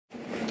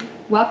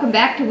Welcome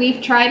back to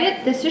We've Tried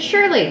It. This is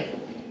Shirley.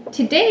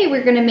 Today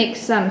we're going to make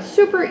some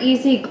super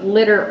easy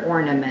glitter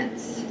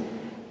ornaments.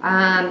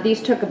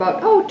 These took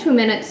about 2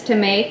 minutes to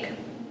make,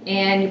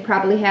 and you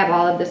probably have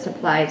all of the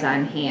supplies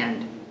on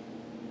hand.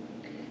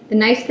 The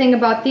nice thing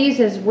about these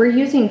is we're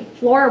using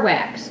floor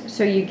wax,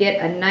 so you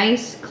get a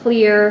nice,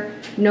 clear,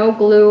 no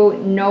glue,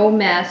 no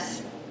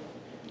mess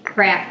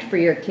craft for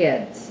your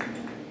kids.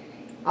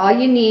 All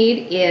you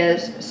need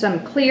is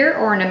some clear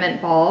ornament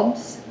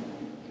bulbs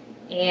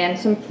and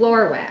some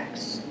floor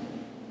wax.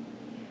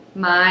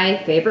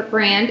 My favorite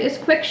brand is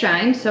Quick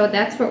Shine, so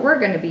that's what we're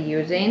going to be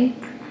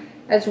using.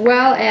 As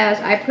well as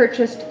I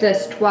purchased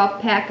this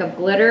 12-pack of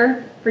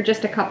glitter for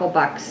just a couple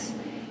bucks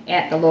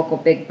at the local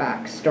big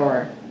box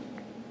store.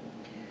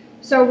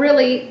 So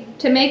really,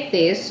 to make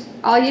these,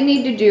 all you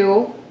need to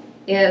do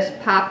is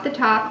pop the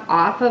top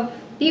off of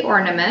the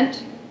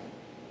ornament.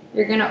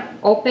 You're going to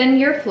open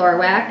your floor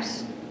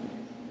wax,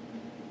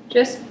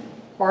 just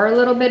pour a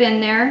little bit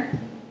in there,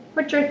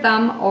 put your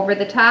thumb over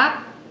the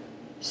top,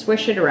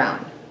 swish it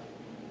around.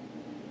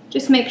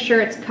 Just make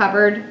sure it's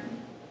covered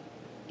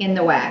in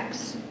the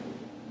wax.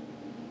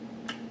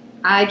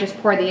 I just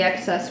pour the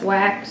excess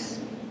wax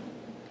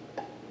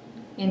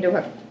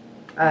into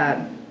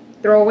a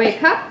throwaway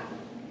cup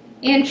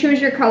and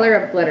choose your color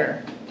of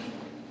glitter.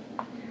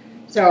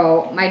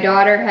 So my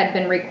daughter had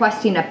been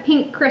requesting a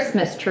pink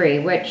Christmas tree,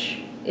 which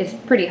is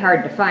pretty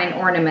hard to find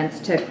ornaments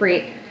to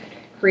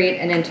create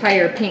an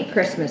entire pink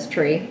Christmas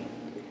tree.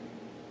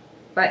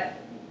 But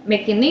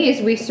making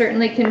these, we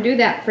certainly can do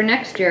that for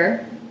next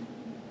year.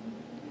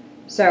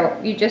 So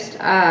you just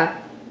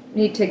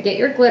need to get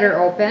your glitter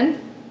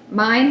open.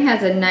 Mine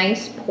has a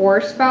nice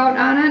pour spout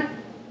on it.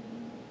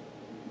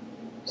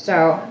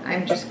 So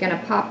I'm just going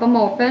to pop them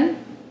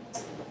open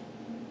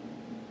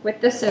with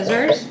the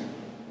scissors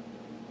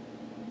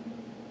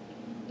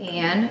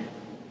and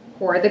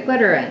pour the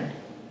glitter in.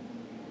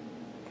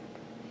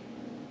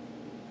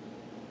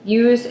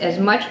 Use as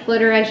much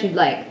glitter as you'd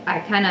like. I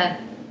kind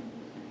of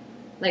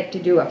like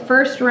to do a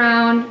first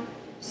round,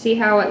 see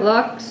how it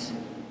looks.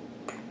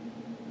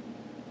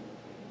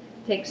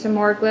 Take some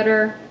more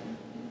glitter,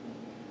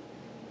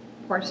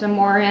 pour some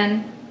more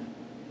in,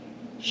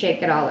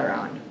 shake it all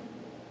around.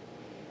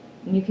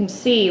 And you can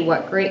see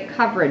what great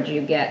coverage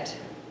you get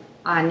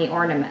on the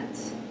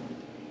ornaments.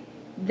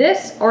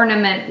 This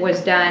ornament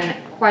was done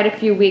quite a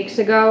few weeks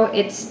ago.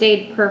 It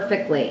stayed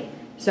perfectly,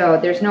 so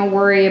there's no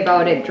worry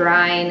about it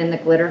drying and the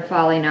glitter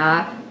falling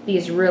off.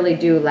 These really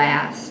do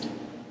last.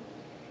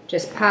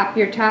 Just pop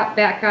your top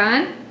back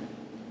on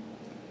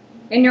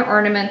and your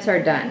ornaments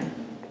are done.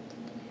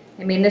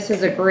 I mean, this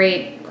is a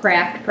great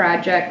craft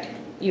project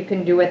you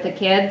can do with the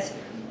kids.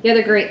 The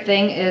other great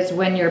thing is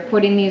when you're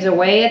putting these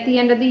away at the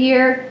end of the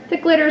year, the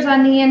glitter's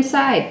on the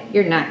inside.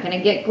 You're not going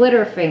to get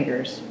glitter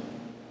fingers.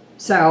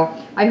 So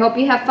I hope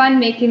you have fun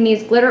making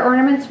these glitter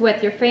ornaments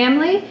with your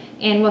family,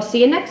 and we'll see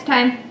you next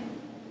time.